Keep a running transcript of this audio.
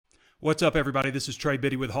What's up, everybody? This is Trey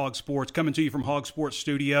Biddy with Hog Sports, coming to you from Hog Sports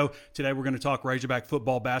Studio. Today we're going to talk Razorback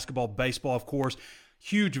football, basketball, baseball, of course.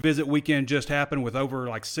 Huge visit weekend just happened with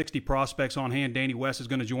over 60 prospects on hand. Danny West is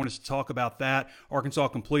going to join us to talk about that. Arkansas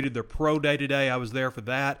completed their pro day today. I was there for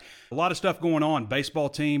that. A lot of stuff going on. Baseball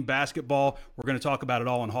team, basketball. We're going to talk about it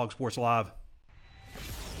all on Hog Sports Live.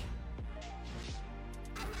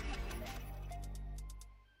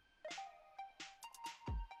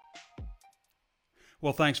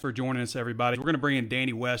 Well, thanks for joining us, everybody. We're going to bring in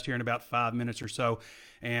Danny West here in about 5 minutes or so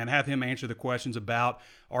and have him answer the questions about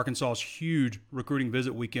Arkansas's huge recruiting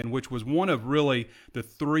visit weekend, which was one of really the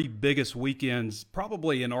three biggest weekends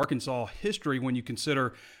probably in Arkansas history when you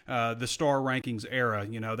consider the star rankings era.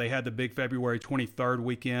 You know, they had the big February 23rd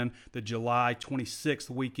weekend, the July 26th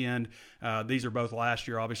weekend. These are both last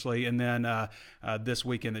year, obviously, and then this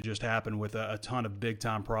weekend that just happened with a ton of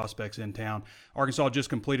big-time prospects in town. Arkansas just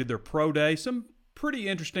completed their pro day. Some pretty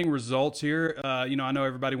interesting results here. I know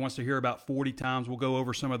everybody wants to hear about 40 times. We'll go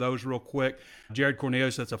over some of those real quick. Jared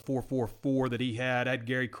Cornelius, that's a 4.44 that he had. I had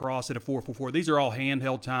Gary Cross at a 4.44. These are all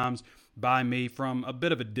handheld times by me from a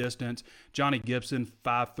bit of a distance. Johnny Gibson,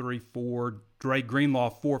 5.34. Dre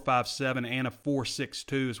Greenlaw, 4.57, and a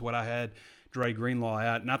 4.62 is what I had Dre Greenlaw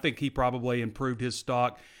at. And I think he probably improved his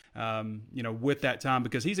stock with that time,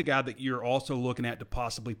 because he's a guy that you're also looking at to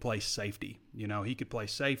possibly play safety. He could play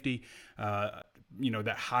safety,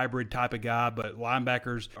 that hybrid type of guy, but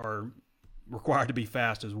linebackers are required to be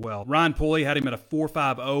fast as well. Ryan Pulley had him at a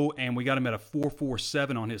 4.50, and we got him at a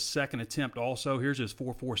 4.47 on his second attempt also. Here's his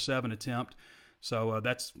 4.47 attempt. So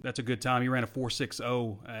that's a good time. He ran a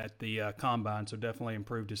 4.60 at the combine, so definitely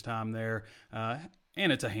improved his time there.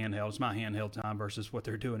 And it's a handheld. It's my handheld time versus what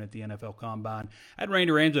they're doing at the NFL Combine. I had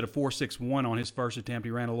Randy Rams at a 4.61 on his first attempt.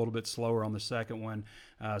 He ran a little bit slower on the second one.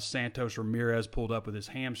 Santos Ramirez pulled up with his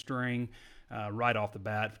hamstring right off the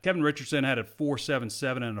bat. Kevin Richardson had a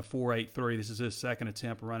 4.77 and a 4.83. This is his second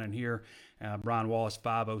attempt running here. Brian Wallace,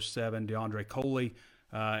 5.07. DeAndre Coley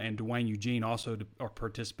and Dwayne Eugene also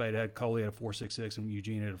participated. Had Coley at a 4.66 and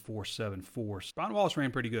Eugene at a 4.74. Brian Wallace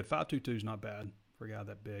ran pretty good. 5.22 is not bad for a guy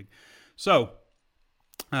that big. So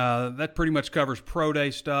that pretty much covers pro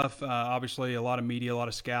day stuff. Obviously, a lot of media, a lot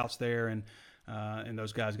of scouts there, and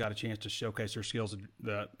those guys got a chance to showcase their skills.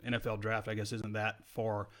 The NFL draft, I guess, isn't that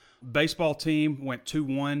far. Baseball team went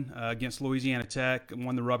 2-1 against Louisiana Tech,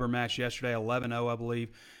 won the rubber match yesterday, 11-0, I believe,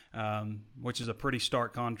 which is a pretty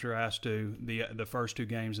stark contrast to the first two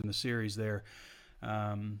games in the series there.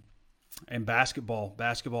 And basketball,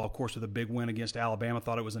 of course, with a big win against Alabama.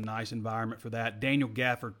 Thought it was a nice environment for that. Daniel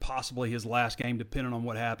Gafford, possibly his last game, depending on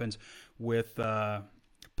what happens with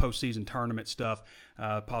postseason tournament stuff.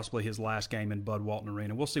 Possibly his last game in Bud Walton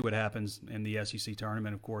Arena. We'll see what happens in the SEC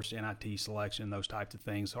tournament, of course, NIT selection, those types of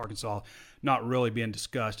things. Arkansas not really being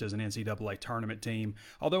discussed as an NCAA tournament team,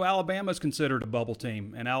 although Alabama's considered a bubble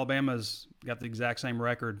team, and Alabama's got the exact same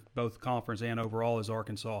record, both conference and overall, as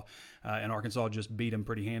Arkansas, and Arkansas just beat them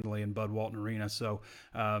pretty handily in Bud Walton Arena. So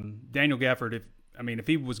Daniel Gafford, if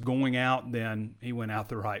he was going out, then he went out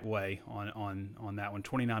the right way on that one.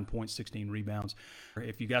 29 points, 16 rebounds.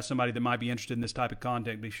 If you got somebody that might be interested in this type of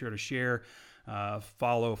content, be sure to share,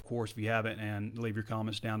 follow, of course, if you haven't, and leave your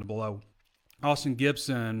comments down below. Austin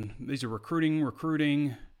Gibson, these are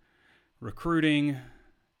recruiting.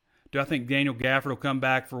 Do I think Daniel Gafford will come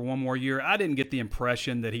back for one more year? I didn't get the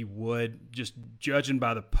impression that he would, just judging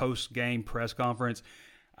by the post-game press conference.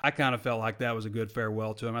 I kind of felt like that was a good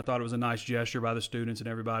farewell to him. I thought it was a nice gesture by the students and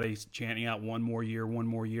everybody chanting out one more year.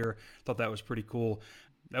 Thought that was pretty cool.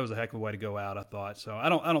 That was a heck of a way to go out, I thought. So I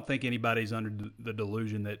don't think anybody's under the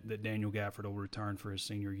delusion that Daniel Gafford will return for his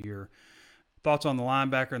senior year. Thoughts on the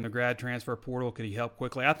linebacker and the grad transfer portal? Could he help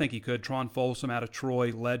quickly? I think he could. Tron Folsom out of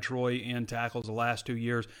Troy led Troy in tackles the last 2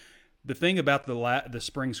 years. The thing about the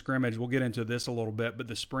spring scrimmage, we'll get into this a little bit, but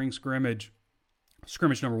the spring scrimmage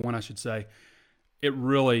number one, I should say, it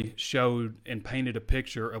really showed and painted a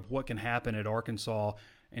picture of what can happen at Arkansas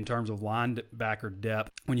in terms of linebacker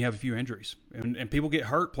depth when you have a few injuries. And people get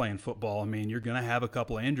hurt playing football. You're going to have a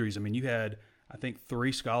couple of injuries. You had, I think,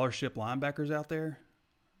 3 scholarship linebackers out there.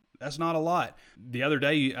 That's not a lot. The other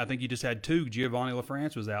day, I think you just had 2. Giovanni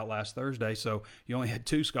LaFrance was out last Thursday, so you only had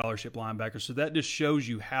 2 scholarship linebackers. So that just shows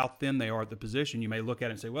you how thin they are at the position. You may look at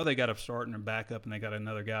it and say, well, they got a start and a backup, and they got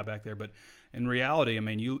another guy back there. But in reality,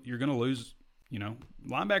 you're going to lose.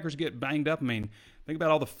 Linebackers get banged up. Think about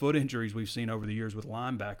all the foot injuries we've seen over the years with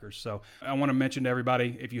linebackers. So I want to mention to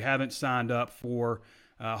everybody, if you haven't signed up for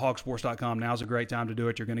hogsports.com. Now's a great time to do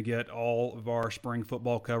it. You're going to get all of our spring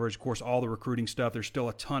football coverage, of course, all the recruiting stuff. There's still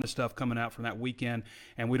a ton of stuff coming out from that weekend,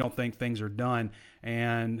 and we don't think things are done.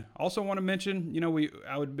 And also want to mention,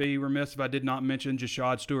 I would be remiss if I did not mention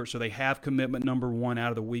Jashad Stewart. So they have commitment number 1 out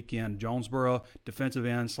of the weekend. Jonesboro defensive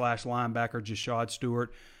end / linebacker Jashad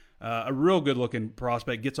Stewart. A real good-looking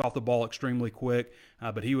prospect, gets off the ball extremely quick,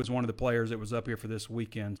 but he was one of the players that was up here for this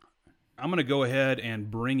weekend. I'm going to go ahead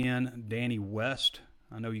and bring in Danny West.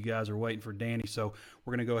 I know you guys are waiting for Danny, so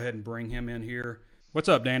we're going to go ahead and bring him in here. What's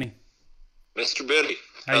up, Danny? Mr. Biddy.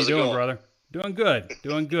 How you doing, brother? Doing good.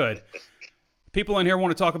 Doing good. People in here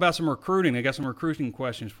want to talk about some recruiting. They got some recruiting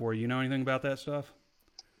questions for you. You know anything about that stuff?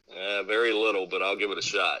 Very little, but I'll give it a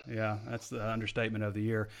shot. Yeah, that's the understatement of the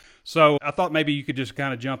year. So I thought maybe you could just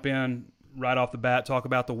kind of jump in right off the bat, talk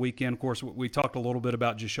about the weekend. Of course, we talked a little bit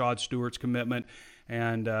about Jashad Stewart's commitment,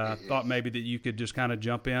 and thought maybe that you could just kind of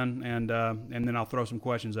jump in, and then I'll throw some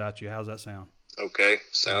questions at you. How's that sound? Okay,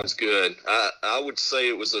 sounds good. I would say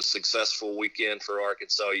it was a successful weekend for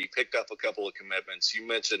Arkansas. You picked up a couple of commitments. You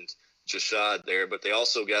mentioned Jashad there, but they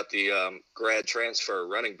also got the grad transfer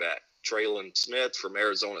running back, Traylon Smith from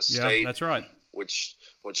Arizona State. Yeah, that's right. Which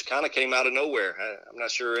kind of came out of nowhere. I'm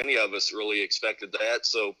not sure any of us really expected that.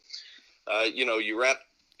 So,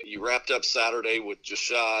 you wrapped up Saturday with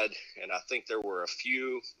Jashad, and I think there were a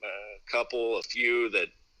few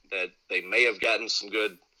that they may have gotten some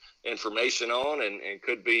good information on and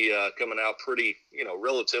could be coming out pretty,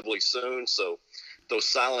 relatively soon. So those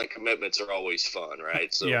silent commitments are always fun,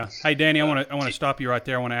 right? So yeah. Hey, Danny, I want to stop you right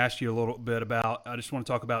there. I want to ask you a little bit about. I just want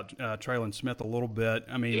to talk about Traylon Smith a little bit.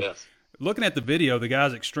 I mean, looking at the video, the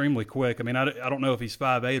guy's extremely quick. I mean, I don't know if he's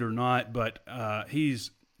 5'8" or not, but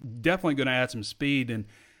he's definitely going to add some speed. And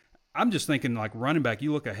I'm just thinking, like, running back,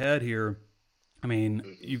 you look ahead here. I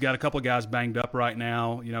mean, you've got a couple of guys banged up right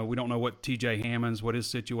now. We don't know what TJ Hammonds, what his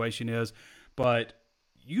situation is, but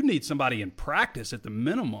you need somebody in practice at the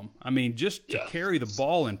minimum. I mean, just to carry the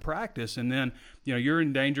ball in practice. And then, you're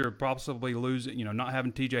in danger of possibly losing, not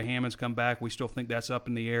having TJ Hammonds come back. We still think that's up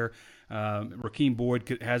in the air. Rakeem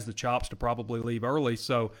Boyd has the chops to probably leave early.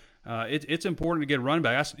 So it's important to get a running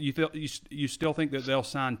back. You still think that they'll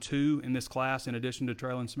sign 2 in this class in addition to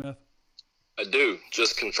Traylon Smith? I do.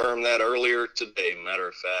 Just confirmed that earlier today, matter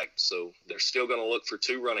of fact. So they're still going to look for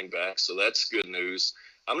 2 running backs. So that's good news.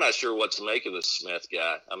 I'm not sure what to make of this Smith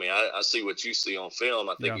guy. I mean, I see what you see on film.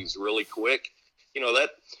 I think he's really quick. That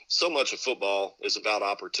so much of football is about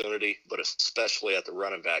opportunity, but especially at the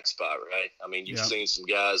running back spot, right? I mean, you've seen some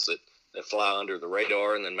guys that fly under the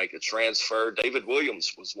radar and then make a transfer. David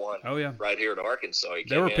Williams was one right here at Arkansas. He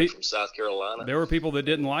came in from South Carolina. There were people that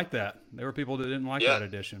didn't like that. That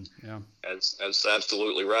addition. Yeah, that's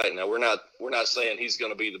absolutely right. Now, we're not saying he's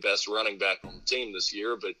going to be the best running back on the team this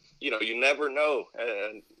year, but, you never know.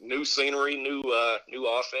 New scenery, new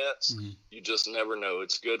offense. Mm-hmm. You just never know.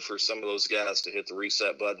 It's good for some of those guys to hit the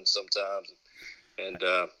reset button sometimes. And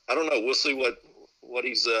I don't know. We'll see what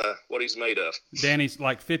he's made of. Danny's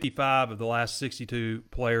like 55 of the last 62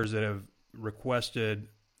 players that have requested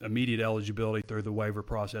immediate eligibility through the waiver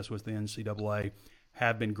process with the NCAA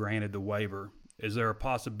have been granted the waiver. Is there a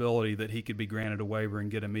possibility that he could be granted a waiver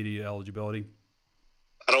and get immediate eligibility?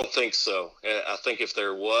 I don't think so. I think if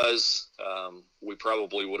there was, we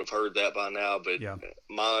probably would have heard that by now. But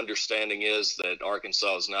my understanding is that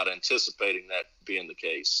Arkansas is not anticipating that being the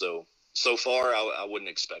case. So far, I wouldn't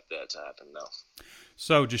expect that to happen, no.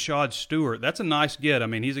 So, Jashad Stewart, that's a nice get. I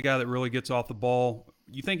mean, he's a guy that really gets off the ball.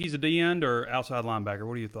 You think he's a D-end or outside linebacker?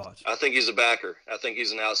 What are your thoughts? I think he's a backer. I think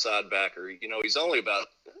he's an outside backer. He's only about,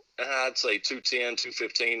 I'd say, 210,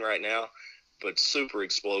 215 right now, but super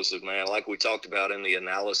explosive, man. Like we talked about in the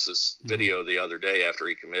analysis video the other day after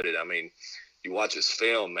he committed. I mean, you watch his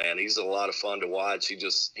film, man, he's a lot of fun to watch.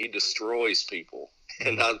 He destroys people.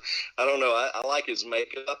 And I don't know. I like his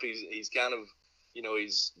makeup. He's kind of,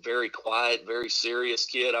 he's very quiet, very serious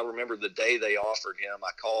kid. I remember the day they offered him,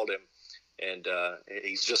 I called him, and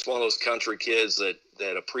he's just one of those country kids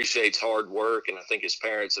that appreciates hard work. And I think his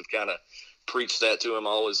parents have kind of preached that to him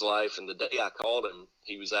all his life. And the day I called him,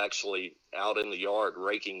 he was actually out in the yard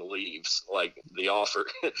raking leaves. Like, the offer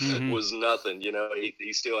was nothing.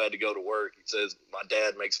 He still had to go to work. He says, my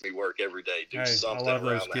dad makes me work every day, do something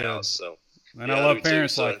around the house. So. And I love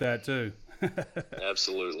parents like that too.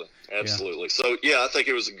 Absolutely. Yeah. So I think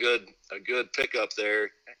it was a good pickup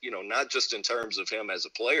there. Not just in terms of him as a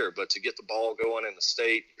player, but to get the ball going in the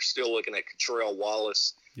state. You're still looking at Catrell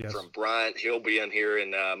Wallace from Bryant. He'll be in here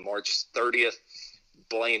in March 30th.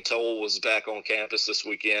 Blaine Toll was back on campus this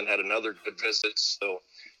weekend. Had another good visit. So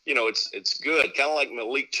it's good. Kind of like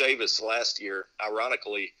Malik Chavis last year.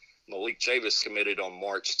 Ironically, Malik Chavis committed on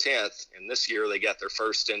March 10th, and this year they got their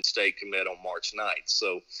first in-state commit on March 9th.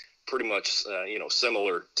 So pretty much,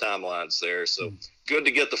 similar timelines there. So good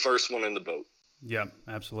to get the first one in the boat. Yeah,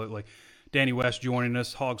 absolutely. Danny West joining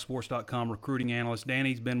us, hogsports.com recruiting analyst.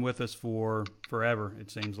 Danny's been with us for forever, it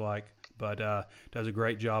seems like, but does a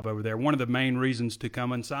great job over there. One of the main reasons to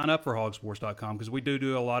come and sign up for hogsports.com, because we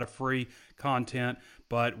do a lot of free content,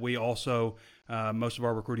 but we also, most of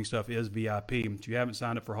our recruiting stuff is VIP. If you haven't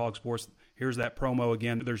signed up for Hog Sports, here's that promo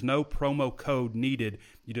again. There's no promo code needed.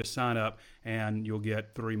 You just sign up, and you'll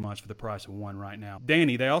get 3 months for the price of one right now.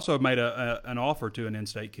 Danny, they also made an offer to an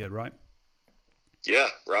in-state kid, right? Yeah,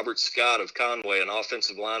 Robert Scott of Conway, an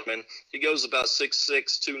offensive lineman. He goes about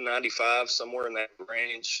 6'6", 295, somewhere in that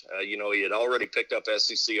range. He had already picked up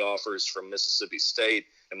SEC offers from Mississippi State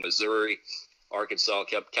and Missouri. Arkansas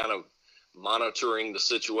kept kind of monitoring the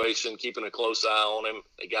situation, keeping a close eye on him.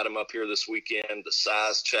 They got him up here this weekend. The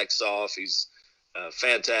size checks off. He's a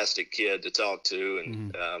fantastic kid to talk to,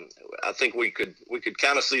 and I think we could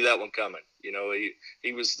kind of see that one coming.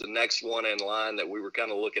 He was the next one in line that we were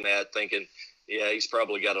kind of looking at, thinking, yeah, he's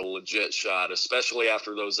probably got a legit shot, especially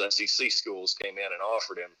after those SEC schools came in and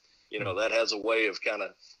offered him. That has a way of kind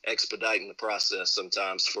of expediting the process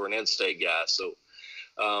sometimes for an in-state guy. So,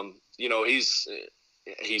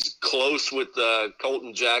 he's close with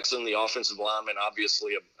Colton Jackson, the offensive lineman,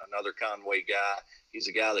 obviously another Conway guy. He's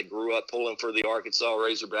a guy that grew up pulling for the Arkansas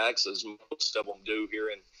Razorbacks, as most of them do here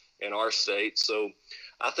in our state. So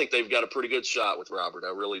I think they've got a pretty good shot with Robert.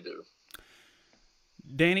 I really do.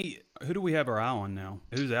 Danny, who do we have our eye on now?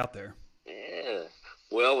 Who's out there? Yeah.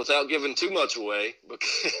 Well, without giving too much away,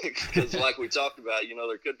 because like we talked about,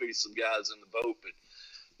 there could be some guys in the boat. But,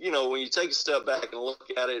 when you take a step back and look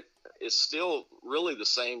at it, it's still really the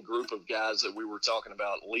same group of guys that we were talking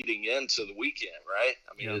about leading into the weekend, right?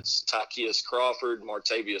 I mean, It's Tykeus Crawford,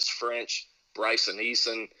 Martavius French, Bryson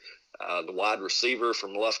Eason, the wide receiver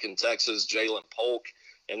from Lufkin, Texas, Jalen Polk.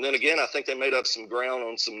 And then again, I think they made up some ground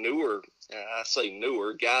on some newer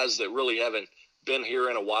guys that really haven't been here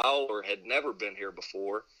in a while or had never been here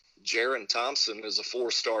before. Jaron Thompson is a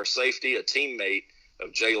 4-star safety, a teammate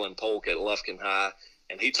of Jalen Polk at Lufkin High.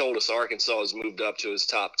 And he told us Arkansas has moved up to his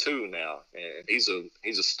top 2 now, and he's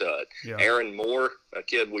a stud. Yeah. Aaron Moore, a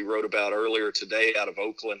kid we wrote about earlier today out of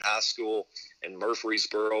Oakland High School in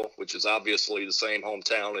Murfreesboro, which is obviously the same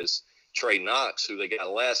hometown as Trey Knox, who they got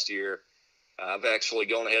last year. I've actually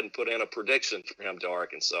gone ahead and put in a prediction for him to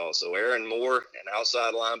Arkansas. So Aaron Moore, an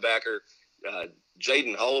outside linebacker.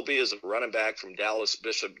 Jaden Hullaby is a running back from Dallas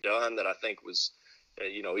Bishop Dunn that I think was,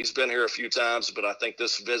 he's been here a few times, but I think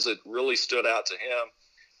this visit really stood out to him.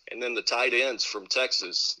 And then the tight ends from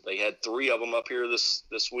Texas, they had 3 of them up here this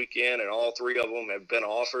weekend, and all 3 of them have been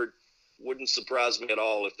offered. Wouldn't surprise me at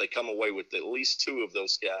all if they come away with at least 2 of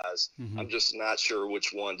those guys. I'm just not sure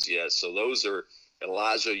which ones yet. So those are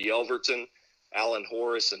Elijah Yelverton, Alan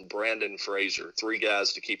Horace, and Brandon Frazier, 3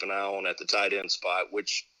 guys to keep an eye on at the tight end spot,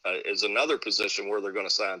 which is another position where they're going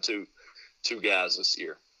to sign two guys this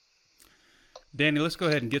year. Danny, let's go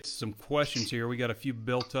ahead and get to some questions here. We got a few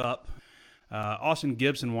built up. Austin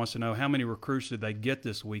Gibson wants to know, how many recruits did they get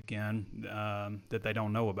this weekend that they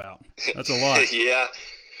don't know about? That's a lot.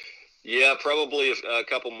 Yeah, probably a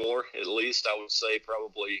couple more at least. I would say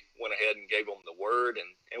probably went ahead and gave them the word,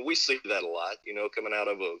 and we see that a lot. Coming out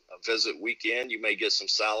of a visit weekend, you may get some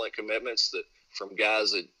silent commitments that from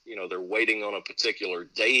guys that they're waiting on a particular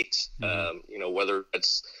date. Whether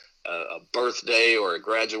it's a birthday or a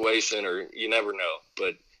graduation, or you never know.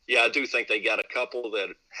 But yeah, I do think they got a couple that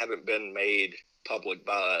haven't been made public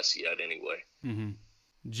by us yet, anyway.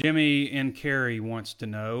 Jimmy and Carey wants to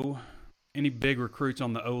know, any big recruits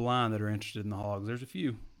on the O-line that are interested in the Hogs? There's a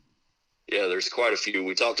few. Yeah, there's quite a few.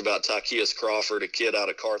 We talked about Tykeus Crawford, a kid out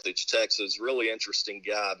of Carthage, Texas. Really interesting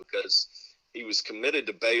guy because he was committed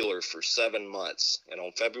to Baylor for 7 months. And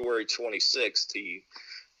on February 26th, he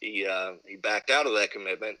backed out of that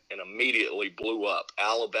commitment and immediately blew up.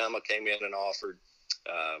 Alabama came in and offered,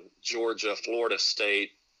 Georgia, Florida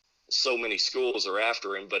State. So many schools are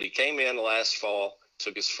after him. But he came in last fall,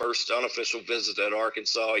 took his first unofficial visit at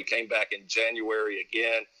Arkansas. He came back in January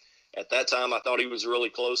again. At that time, I thought he was really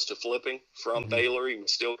close to flipping from Baylor. He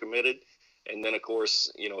was still committed. And then, of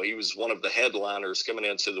course, he was one of the headliners coming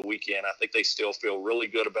into the weekend. I think they still feel really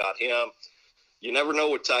good about him. You never know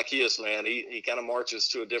with Tykeus, man. He kind of marches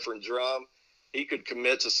to a different drum. He could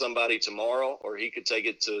commit to somebody tomorrow, or he could take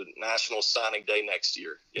it to National Signing Day next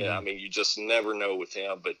year. Yeah, I mean, you just never know with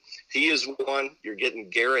him. But he is one. You're getting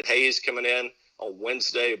Garrett Hayes coming in on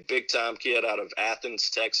Wednesday, a big-time kid out of Athens,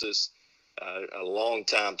 Texas. a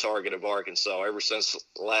long-time target of Arkansas ever since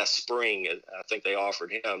last spring. I think they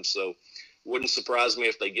offered him. So wouldn't surprise me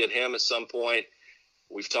if they get him at some point.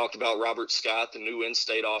 We've talked about Robert Scott, the new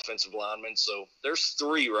in-state offensive lineman. So there's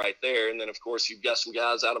 3 right there. And then, of course, you've got some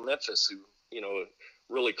guys out of Memphis who,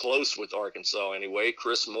 really close with Arkansas anyway.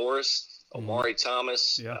 Chris Morris, Omari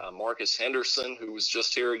Thomas, Marcus Henderson, who was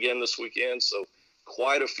just here again this weekend. So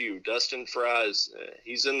quite a few. Dustin Fries,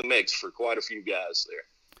 he's in the mix for quite a few guys there.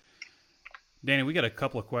 Danny, we got a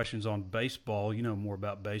couple of questions on baseball. You know more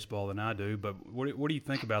about baseball than I do, but what do you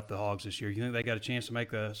think about the Hogs this year? You think they got a chance to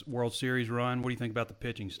make the World Series run? What do you think about the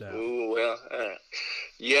pitching staff? Ooh, well,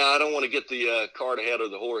 I don't want to get the cart ahead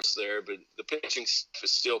of the horse there, but the pitching staff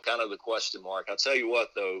is still kind of the question mark. I'll tell you what,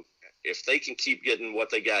 though, if they can keep getting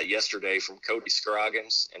what they got yesterday from Cody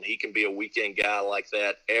Scroggins, and he can be a weekend guy like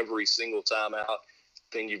that every single time out,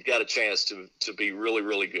 then you've got a chance to be really,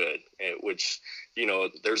 really good, which,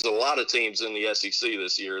 there's a lot of teams in the SEC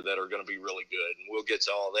this year that are going to be really good, and we'll get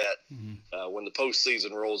to all that when the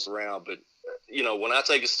postseason rolls around. But, when I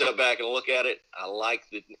take a step back and look at it, I like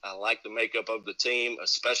the makeup of the team,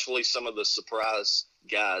 especially some of the surprise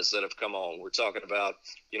guys that have come on. We're talking about,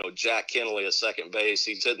 Jack Kinley at second base.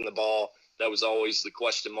 He's hitting the ball. That was always the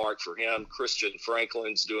question mark for him. Christian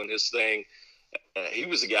Franklin's doing his thing. He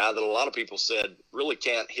was a guy that a lot of people said really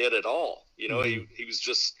can't hit at all. He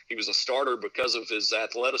was a starter because of his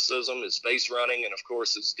athleticism, his base running, and of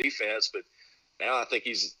course his defense. But now I think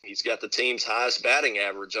he's got the team's highest batting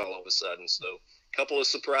average all of a sudden. So a couple of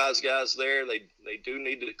surprise guys there. They do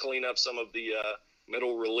need to clean up some of the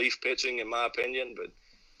middle relief pitching, in my opinion. But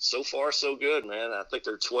so far so good, man. I think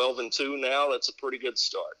they're 12-2 now. That's a pretty good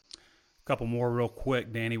start. Couple more real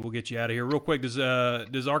quick, Danny. We'll get you out of here real quick. Does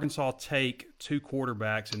Arkansas take 2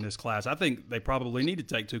 quarterbacks in this class? I think they probably need to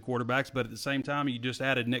take 2 quarterbacks, but at the same time, you just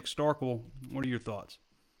added Nick Starkel. What are your thoughts?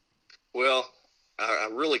 Well, I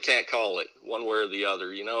really can't call it one way or the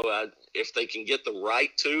other. If they can get the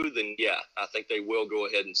right 2, then I think they will go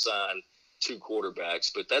ahead and sign 2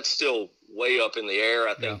 quarterbacks. But that's still way up in the air.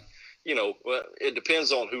 I think, it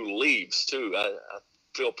depends on who leaves too. I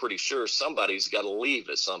feel pretty sure somebody's got to leave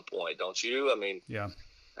at some point, don't you? I mean,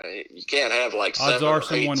 you can't have like 7 or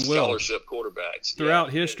 8 scholarship quarterbacks.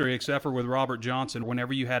 Throughout history, except for with Robert Johnson,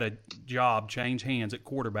 whenever you had a job change hands at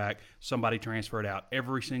quarterback, somebody transferred out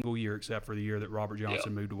every single year except for the year that Robert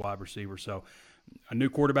Johnson moved to wide receiver. So a new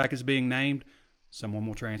quarterback is being named, someone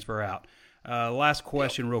will transfer out. Last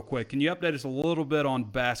question real quick. Can you update us a little bit on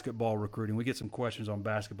basketball recruiting? We get some questions on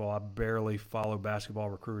basketball. I barely follow basketball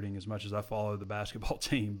recruiting as much as I follow the basketball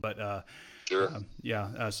team. But,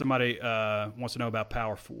 somebody wants to know about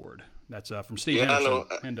Power Forward. That's from Steve Henderson.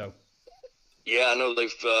 Hendo. Yeah, I know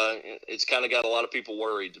they've it's kind of got a lot of people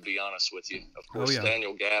worried, to be honest with you. Of course,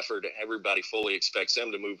 Daniel Gafford, everybody fully expects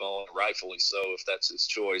him to move on, rightfully so, if that's his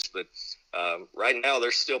choice. But right now,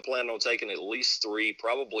 they're still planning on taking at least 3,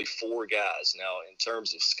 probably 4 guys. Now, in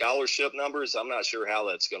terms of scholarship numbers, I'm not sure how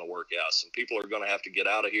that's going to work out. Some people are going to have to get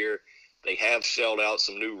out of here. They have shelled out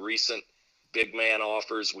some new recent big man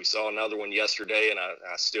offers. We saw another one yesterday, and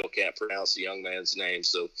I still can't pronounce the young man's name,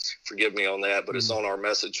 so forgive me on that. But it's on our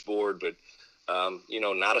message board. But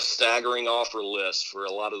not a staggering offer list for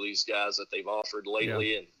a lot of these guys that they've offered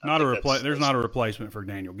lately. And there's not a replacement for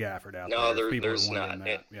Daniel Gafford out there. No, there's not.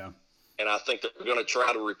 And I think they're going to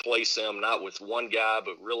try to replace him, not with one guy,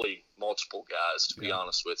 but really multiple guys, to be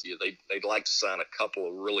honest with you. They'd like to sign a couple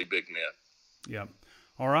of really big men. Yeah.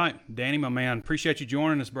 All right. Danny, my man, appreciate you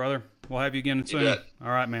joining us, brother. We'll have you again soon.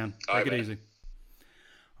 All right, man. Take it easy.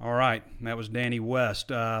 All right. That was Danny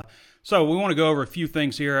West. So we want to go over a few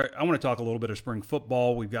things here. I want to talk a little bit of spring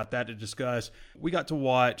football. We've got that to discuss. We got to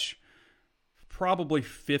watch probably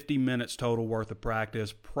 50 minutes total worth of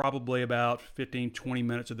practice, probably about 15, 20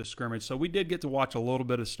 minutes of the scrimmage. So we did get to watch a little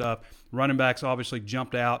bit of stuff. Running backs obviously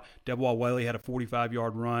jumped out. Devwall Whaley had a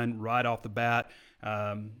 45-yard run right off the bat,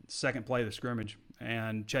 second play of the scrimmage.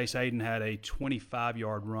 And Chase Hayden had a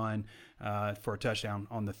 25-yard run for a touchdown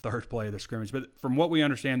on the third play of the scrimmage. But from what we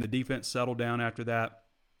understand, the defense settled down after that.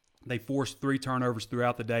 They forced 3 turnovers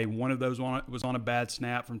throughout the day. One of those was on a bad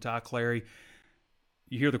snap from Ty Clary.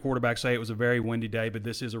 You hear the quarterback say it was a very windy day, but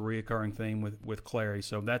this is a reoccurring theme with Clary.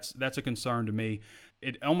 So that's a concern to me.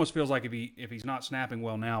 It almost feels like if he's not snapping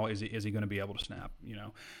well now, is he going to be able to snap?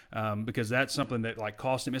 Because that's something that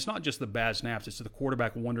cost him. It's not just the bad snaps; it's the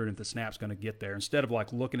quarterback wondering if the snap's going to get there. Instead of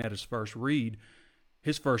looking at his first read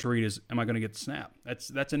is, am I going to get the snap?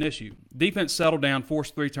 That's an issue. Defense settled down,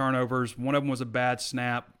 forced 3 turnovers. One of them was a bad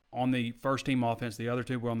snap. on the first team offense. The other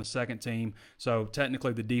two were on the second team. So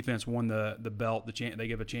technically the defense won the belt. They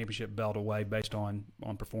give a championship belt away based on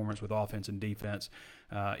performance with offense and defense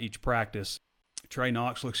each practice. Trey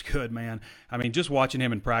Knox looks good, man. I mean, just watching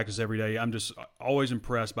him in practice every day, I'm just always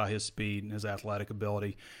impressed by his speed and his athletic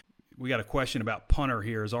ability. We got a question about punter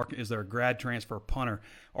here. Is there a grad transfer punter?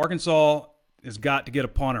 Arkansas has got to get a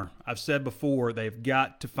punter. I've said before, they've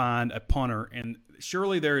got to find a punter, and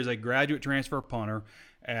surely there is a graduate transfer punter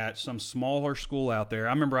at some smaller school out there.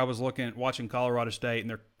 I remember I was watching Colorado State, and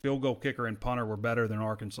their field goal kicker and punter were better than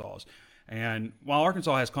Arkansas's. And while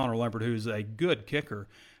Arkansas has Connor Limpert, who's a good kicker,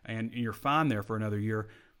 and you're fine there for another year,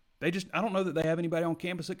 I don't know that they have anybody on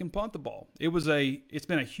campus that can punt the ball. It's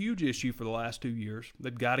been a huge issue for the last 2 years.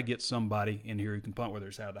 They've got to get somebody in here who can punt, whether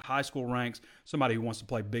it's out of the high school ranks, somebody who wants to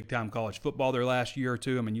play big-time college football their last year or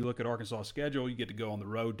two. I mean, you look at Arkansas' schedule, you get to go on the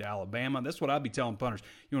road to Alabama. That's what I'd be telling punters.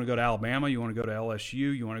 You want to go to Alabama, you want to go to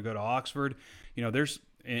LSU, you want to go to Oxford.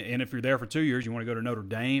 And if you're there for 2 years, you want to go to Notre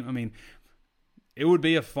Dame. I mean, it would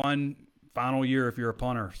be a fun final year if you're a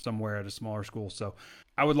punter somewhere at a smaller school. So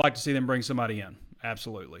I would like to see them bring somebody in.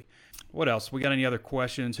 Absolutely. What else? We got any other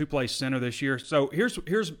questions? Who plays center this year? So here's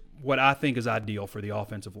what I think is ideal for the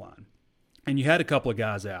offensive line. And you had a couple of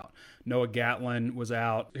guys out. Noah Gatlin was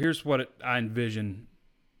out. Here's what I envision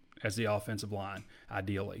as the offensive line,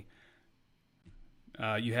 ideally.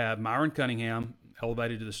 You have Myron Cunningham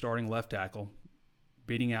elevated to the starting left tackle,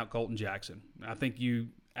 beating out Colton Jackson. I think you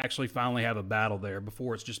actually finally have a battle there.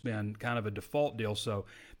 Before it's just been kind of a default deal. So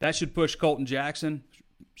that should push Colton Jackson,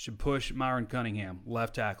 should push Myron Cunningham,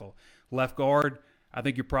 left tackle. Left guard, I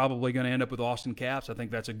think you're probably going to end up with Austin Capps. I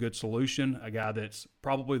think that's a good solution, a guy that's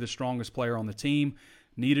probably the strongest player on the team,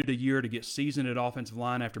 needed a year to get seasoned at offensive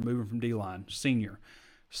line after moving from D-line, senior.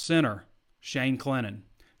 Center, Shane Clennon.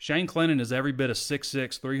 Shane Clennon is every bit of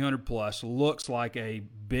 6'6", 300+, looks like a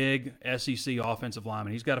big SEC offensive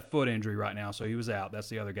lineman. He's got a foot injury right now, so he was out. That's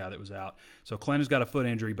the other guy that was out. So Clennon's got a foot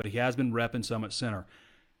injury, but he has been repping some at center.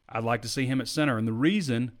 I'd like to see him at center, and the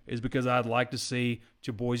reason is because I'd like to see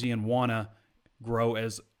Chibozie Nwana grow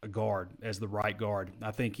as a guard, as the right guard.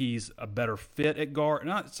 I think he's a better fit at guard.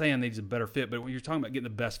 Not saying that he's a better fit, but when you're talking about getting the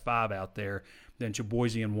best five out there, then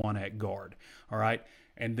Chibozie Nwana at guard. All right?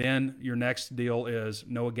 And then your next deal is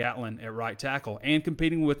Noah Gatlin at right tackle and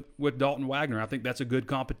competing with Dalton Wagner. I think that's a good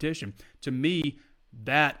competition. To me,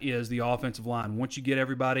 that is the offensive line. Once you get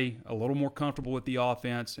everybody a little more comfortable with the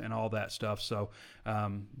offense and all that stuff. So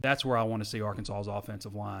that's where I want to see Arkansas's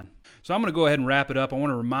offensive line. So I'm going to go ahead and wrap it up. I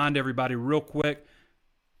want to remind everybody real quick,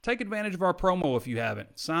 take advantage of our promo if you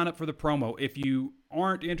haven't. Sign up for the promo. If you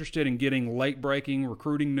aren't interested in getting late-breaking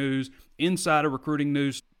recruiting news, insider recruiting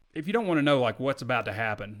news, if you don't want to know like what's about to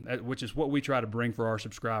happen, which is what we try to bring for our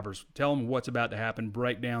subscribers, tell them what's about to happen,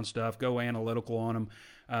 break down stuff, go analytical on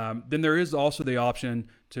them. Then there is also the option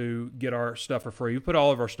to get our stuff for free. We put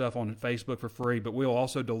all of our stuff on Facebook for free, but we'll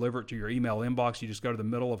also deliver it to your email inbox. You just go to the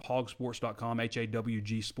middle of hogsports.com,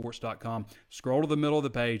 HAWG sports.com, scroll to the middle of the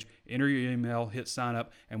page, enter your email, hit sign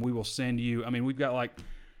up, and we will send you. I mean, we've got like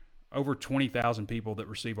over 20,000 people that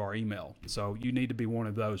receive our email. So you need to be one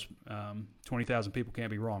of those. 20,000 people can't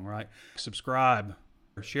be wrong, right? Subscribe.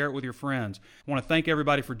 Share it with your friends. I want to thank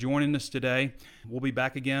everybody for joining us today. We'll be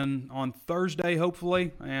back again on Thursday,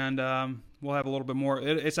 hopefully, and we'll have a little bit more.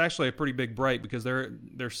 It's actually a pretty big break because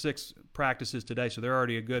there's 6 practices today, so they're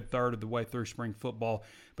already a good third of the way through spring football,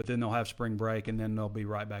 but then they'll have spring break, and then they'll be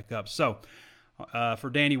right back up. So for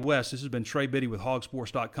Danny West, this has been Trey Biddy with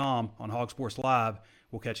hogsports.com on Hog Sports Live.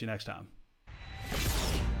 We'll catch you next time.